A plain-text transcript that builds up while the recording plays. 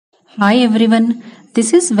Hi everyone,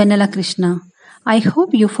 this is Vanilla Krishna. I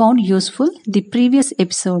hope you found useful the previous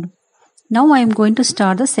episode. Now I am going to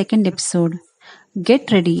start the second episode.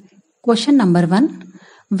 Get ready. Question number 1.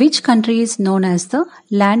 Which country is known as the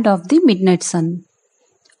land of the midnight sun?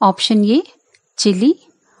 Option A, Chile.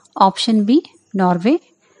 Option B, Norway.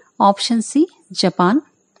 Option C, Japan.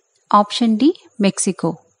 Option D,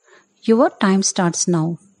 Mexico. Your time starts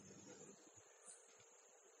now.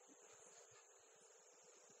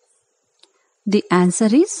 The answer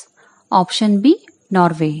is option B,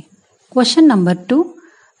 Norway. Question number 2.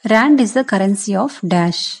 Rand is the currency of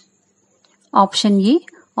dash. Option A,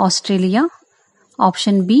 Australia.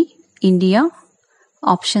 Option B, India.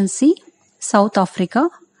 Option C, South Africa.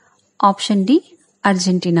 Option D,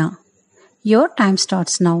 Argentina. Your time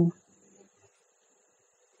starts now.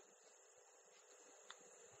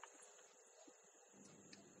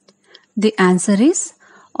 The answer is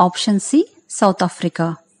option C, South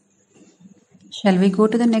Africa. Shall we go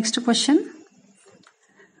to the next question?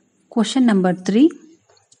 Question number 3.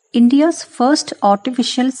 India's first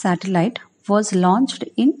artificial satellite was launched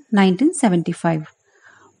in 1975.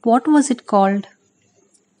 What was it called?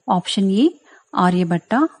 Option A,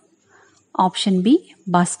 Aryabhatta. Option B,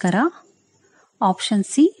 Bhaskara. Option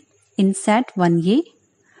C, INSAT 1A.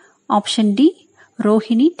 Option D,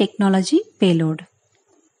 Rohini Technology Payload.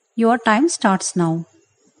 Your time starts now.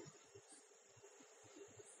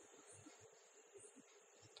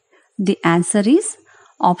 The answer is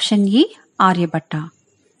option A, Aryabhatta.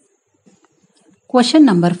 Question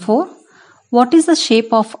number 4. What is the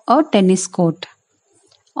shape of a tennis court?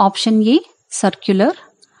 Option A, circular.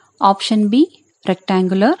 Option B,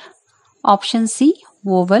 rectangular. Option C,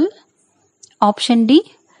 oval. Option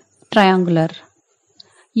D, triangular.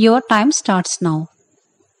 Your time starts now.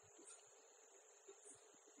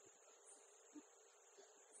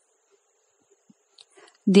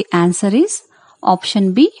 The answer is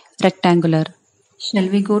option B, rectangular. Shall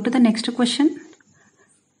we go to the next question?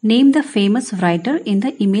 Name the famous writer in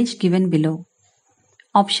the image given below.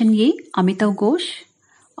 Option A, Amitav Ghosh.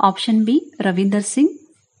 Option B, Ravinder Singh.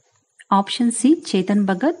 Option C, Chetan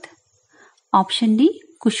Bhagat. Option D,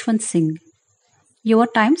 Khushwant Singh. Your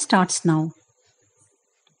time starts now.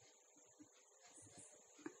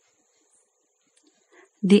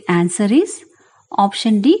 The answer is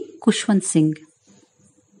option D, Khushwant Singh.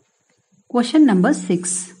 Question number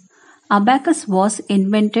 6. Abacus was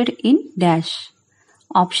invented in dash.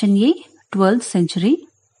 Option A, 12th century.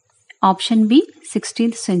 Option B,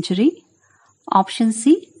 16th century. Option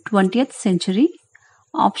C, 20th century.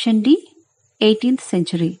 Option D, 18th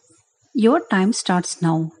century. Your time starts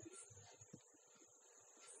now.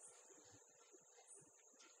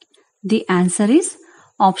 The answer is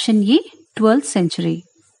option A, 12th century.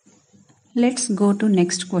 Let's go to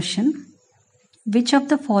next question. Which of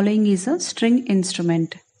the following is a string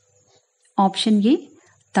instrument? Option A,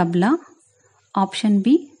 tabla. Option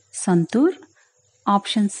B, santur.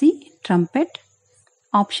 Option C, trumpet.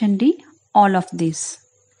 Option D, all of these.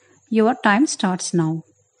 Your time starts now.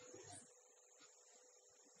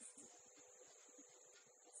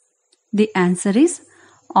 The answer is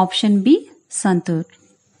option B, santur.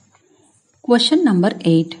 Question number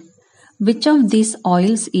 8. Which of these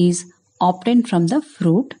oils is obtained from the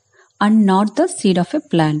fruit and not the seed of a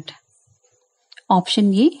plant?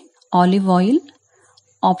 Option A, olive oil.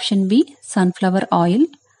 Option B, sunflower oil.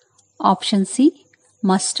 Option C,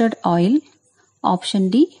 mustard oil. Option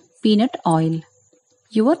D, peanut oil.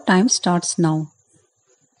 Your time starts now.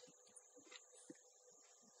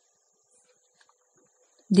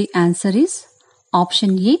 The answer is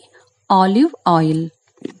option A, olive oil.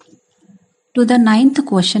 To the 9th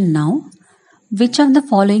question now. Which of the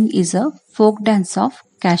following is a folk dance of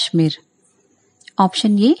Kashmir?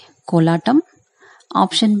 Option A, Kolatam.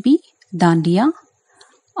 Option B, Dandiya.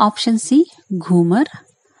 Option C, Ghumar.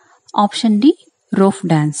 Option D, Rope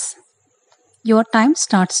dance. Your time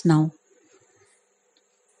starts now.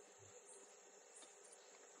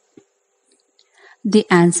 The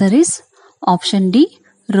answer is option D,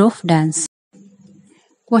 Rope dance.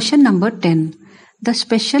 Question number 10. The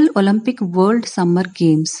Special Olympic World Summer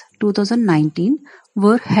Games 2019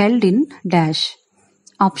 were held in dash.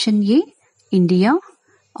 Option A, India.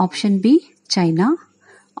 Option B, China.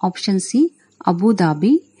 Option C, Abu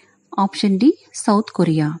Dhabi. Option D, South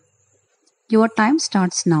Korea. Your time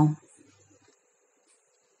starts now.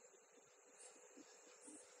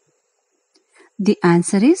 The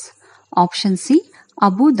answer is option C,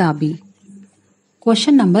 Abu Dhabi.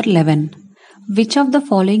 Question number 11. Which of the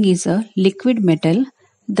following is a liquid metal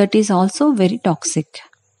that is also very toxic?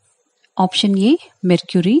 Option A,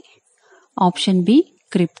 mercury. Option B,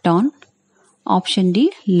 krypton. Option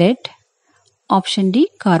D, lead. Option D,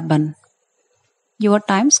 carbon. Your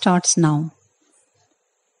time starts now.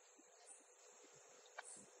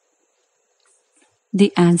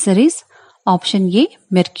 The answer is option A,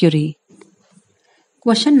 mercury.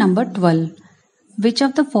 Question number 12. Which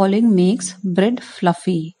of the following makes bread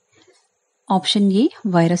fluffy? Option A,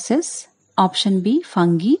 viruses. Option B,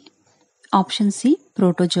 fungi. Option C,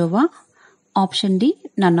 protozoa. Option D,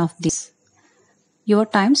 none of these. Your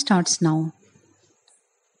time starts now.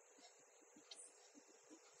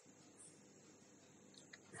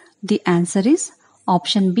 The answer is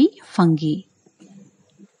option B, fungi.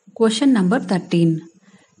 Question number 13.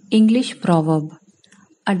 English proverb.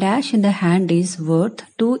 A dash in the hand is worth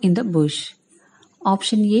two in the bush.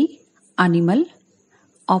 Option A, animal.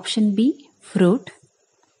 Option B, fruit.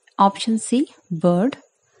 Option C, bird.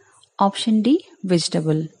 Option D,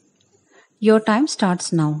 vegetable. Your time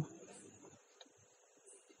starts now.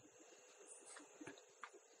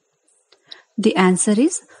 The answer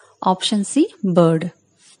is option C, bird.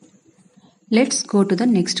 Let's go to the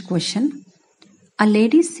next question. A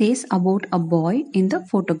lady says about a boy in the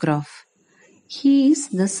photograph. He is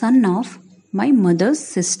the son of my mother's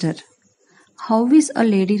sister. How is a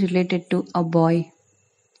lady related to a boy?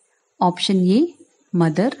 Option A,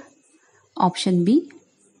 mother. Option B,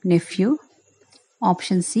 nephew.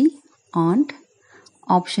 Option C, aunt.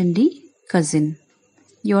 Option D, cousin.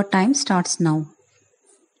 Your time starts now.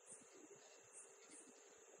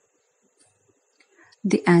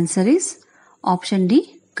 The answer is option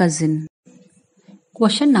D, cousin.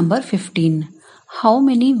 Question number 15. How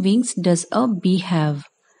many wings does a bee have?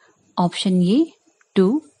 Option A,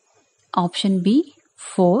 2. Option B,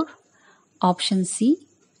 4. Option C,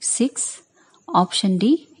 6. Option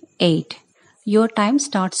D, 8. Your time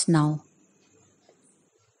starts now.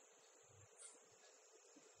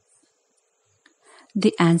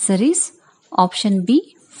 The answer is option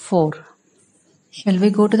B, 4. Shall we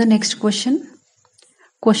go to the next question?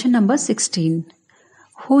 Question number 16.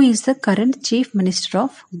 Who is the current Chief Minister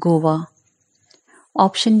of Goa?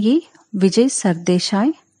 Option A, Vijay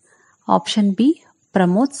Sardesai. Option B,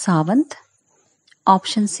 Pramod Sawant.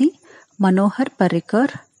 Option C, Manohar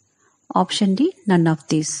Parrikar. Option D, none of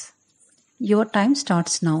these. Your time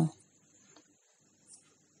starts now.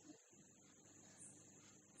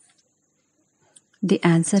 The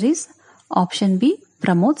answer is option B,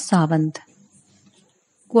 Pramod Sawant.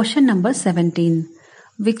 Question number 17.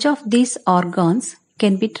 Which of these organs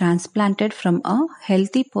can be transplanted from a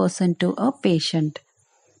healthy person to a patient?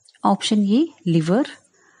 Option A, liver.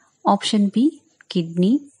 Option B,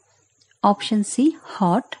 kidney. Option C,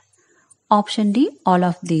 heart. Option D, all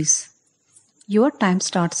of these. Your time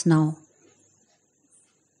starts now.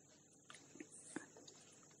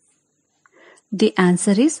 The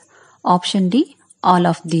answer is option D, all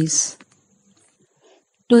of these.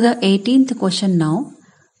 To the 18th question now.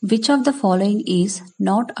 Which of the following is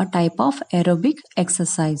not a type of aerobic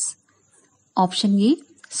exercise? Option A,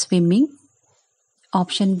 swimming.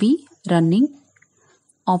 Option B, running.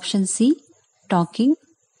 Option C, talking.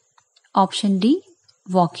 Option D,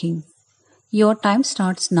 walking. Your time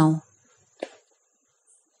starts now.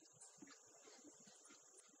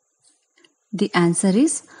 The answer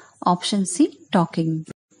is option C, talking.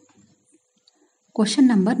 Question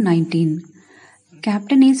number 19.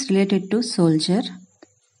 Captain is related to soldier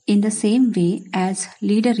in the same way as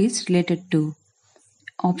leader is related to.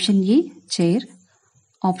 Option A, chair.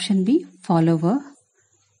 Option B, follower.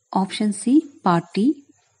 Option C, party.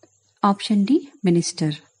 Option D,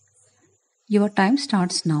 minister. Your time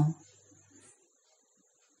starts now.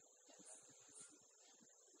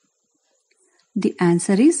 The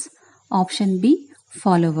answer is option B,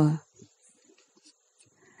 follower.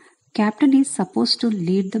 Captain is supposed to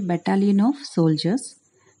lead the battalion of soldiers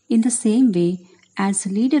in the same way as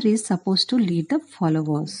leader is supposed to lead the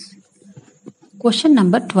followers. Question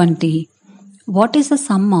number 20. What is the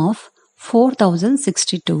sum of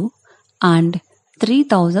 4062 and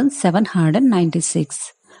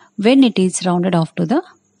 3796 when it is rounded off to the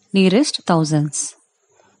nearest thousands?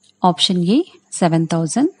 Option A,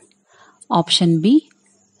 7000. Option B,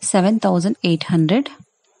 7800.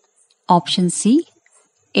 Option C,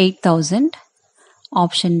 8000.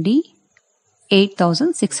 Option D,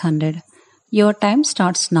 8600. Your time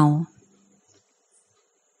starts now.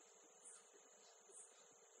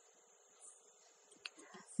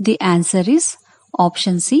 The answer is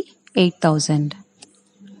option C, 8000.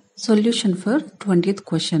 Solution for 20th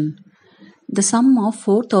question. The sum of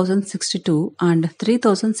 4062 and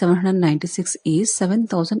 3796 is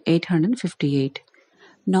 7858.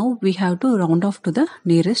 Now we have to round off to the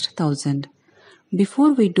nearest thousand.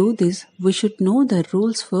 Before we do this, we should know the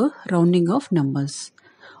rules for rounding of numbers.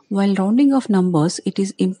 While rounding of numbers, it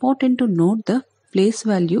is important to note the place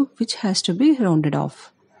value which has to be rounded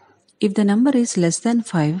off. If the number is less than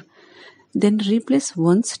 5, then replace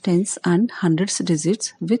ones, tens and hundreds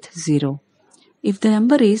digits with 0. If the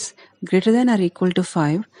number is greater than or equal to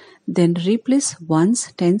 5, then replace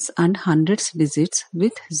ones, tens and hundreds digits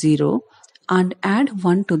with 0 and add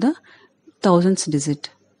 1 to the thousands digit.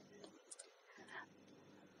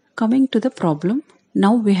 Coming to the problem,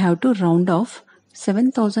 now we have to round off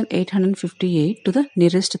 7858 to the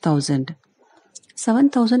nearest thousand.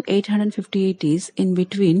 7858 is in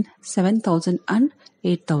between 7000 and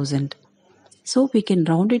 8000. So we can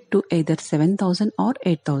round it to either 7000 or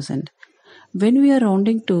 8000. When we are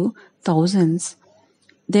rounding to thousands,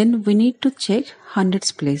 then we need to check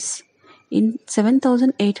hundreds place. In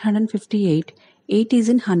 7858, 8 is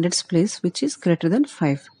in hundreds place, which is greater than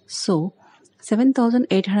 5. So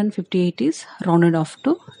 7858 is rounded off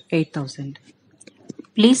to 8000.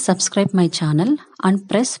 Please subscribe my channel and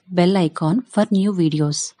press bell icon for new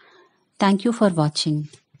videos. Thank you for watching.